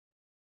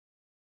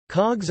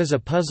Cogs is a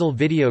puzzle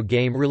video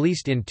game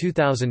released in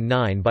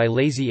 2009 by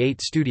Lazy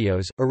 8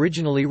 Studios,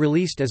 originally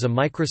released as a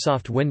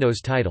Microsoft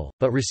Windows title,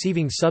 but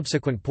receiving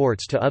subsequent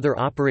ports to other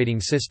operating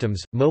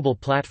systems, mobile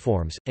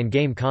platforms, and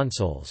game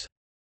consoles.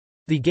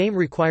 The game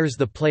requires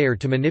the player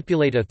to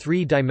manipulate a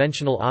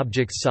three-dimensional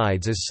object's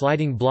sides as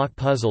sliding block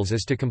puzzles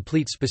as to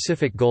complete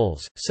specific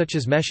goals, such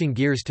as meshing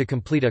gears to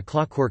complete a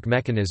clockwork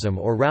mechanism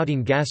or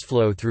routing gas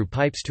flow through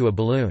pipes to a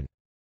balloon.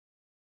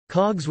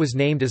 Cogs was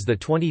named as the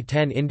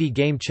 2010 Indie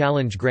Game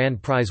Challenge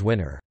Grand Prize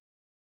winner.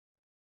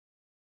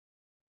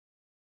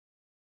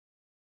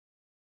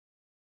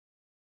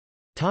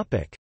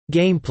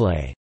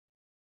 Gameplay.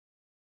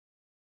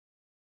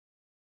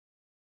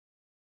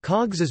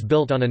 Cogs is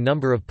built on a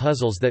number of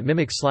puzzles that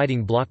mimic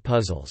sliding block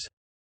puzzles.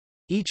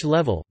 Each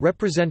level,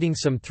 representing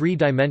some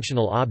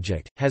three-dimensional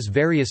object, has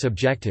various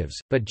objectives,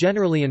 but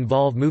generally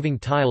involve moving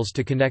tiles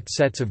to connect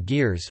sets of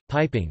gears,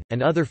 piping,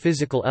 and other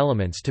physical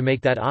elements to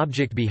make that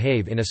object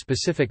behave in a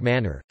specific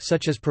manner,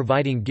 such as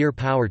providing gear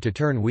power to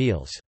turn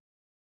wheels.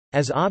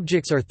 As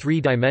objects are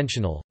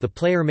three-dimensional, the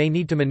player may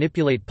need to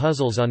manipulate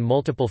puzzles on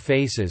multiple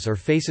faces or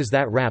faces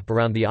that wrap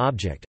around the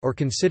object, or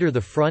consider the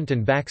front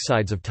and back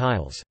sides of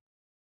tiles.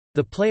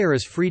 The player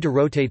is free to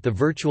rotate the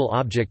virtual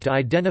object to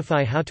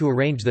identify how to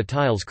arrange the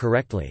tiles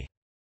correctly.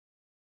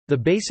 The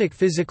basic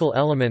physical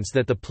elements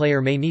that the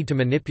player may need to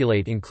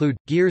manipulate include,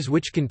 gears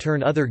which can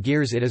turn other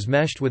gears it is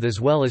meshed with, as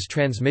well as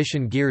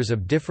transmission gears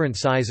of different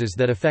sizes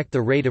that affect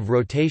the rate of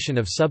rotation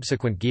of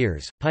subsequent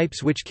gears,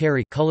 pipes which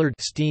carry colored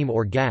steam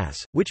or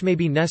gas, which may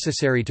be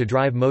necessary to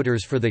drive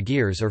motors for the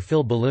gears or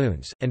fill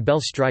balloons, and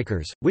bell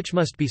strikers, which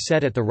must be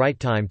set at the right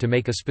time to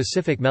make a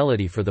specific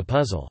melody for the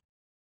puzzle.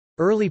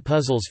 Early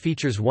puzzles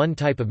features one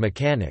type of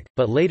mechanic,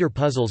 but later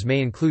puzzles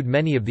may include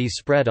many of these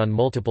spread on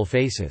multiple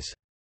faces.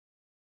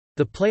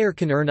 The player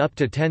can earn up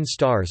to 10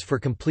 stars for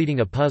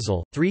completing a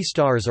puzzle, 3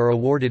 stars are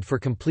awarded for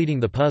completing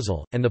the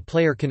puzzle, and the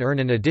player can earn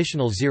an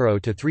additional 0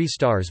 to 3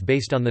 stars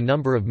based on the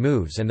number of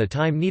moves and the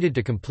time needed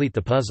to complete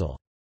the puzzle.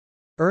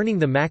 Earning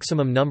the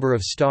maximum number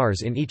of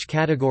stars in each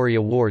category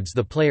awards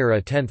the player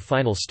a 10th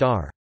final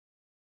star.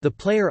 The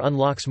player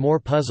unlocks more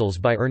puzzles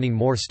by earning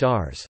more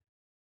stars.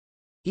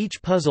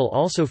 Each puzzle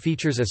also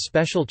features a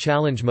special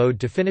challenge mode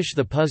to finish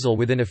the puzzle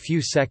within a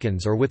few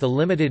seconds or with a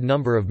limited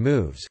number of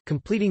moves.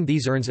 Completing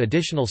these earns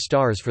additional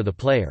stars for the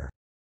player.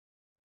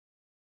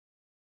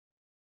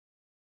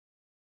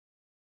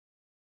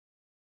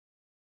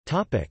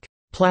 Topic: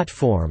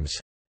 Platforms.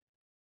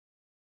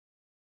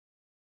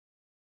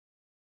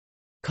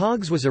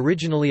 Cogs was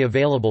originally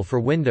available for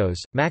Windows,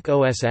 Mac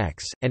OS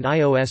X, and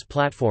iOS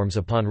platforms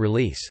upon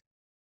release.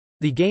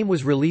 The game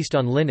was released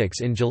on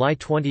Linux in July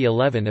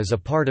 2011 as a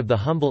part of the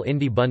Humble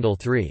Indie Bundle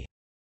 3.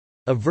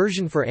 A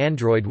version for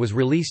Android was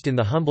released in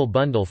the Humble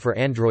Bundle for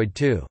Android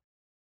 2.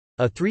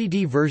 A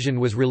 3D version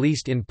was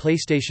released in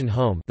PlayStation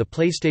Home, the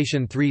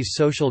PlayStation 3's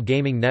social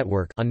gaming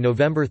network, on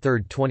November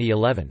 3,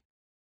 2011.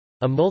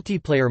 A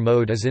multiplayer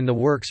mode is in the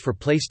works for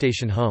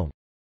PlayStation Home.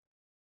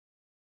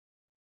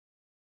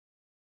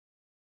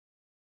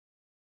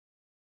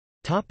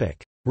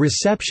 Topic: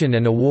 Reception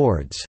and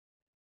awards.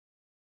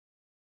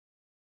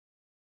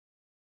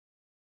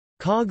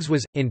 Cogs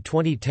was, in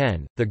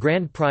 2010, the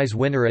Grand Prize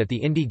winner at the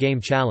Indie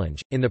Game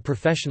Challenge, in the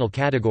professional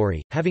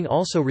category, having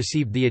also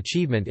received the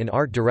Achievement in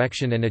Art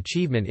Direction and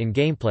Achievement in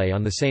Gameplay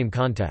on the same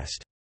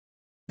contest.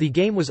 The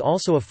game was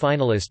also a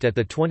finalist at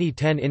the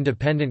 2010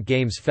 Independent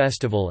Games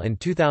Festival and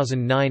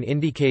 2009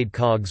 Indiecade.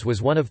 Cogs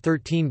was one of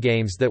 13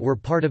 games that were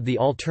part of the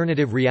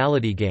alternative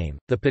reality game,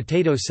 The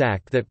Potato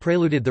Sack, that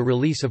preluded the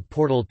release of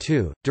Portal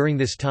 2. During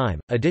this time,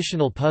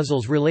 additional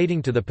puzzles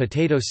relating to The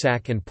Potato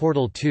Sack and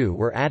Portal 2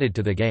 were added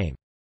to the game.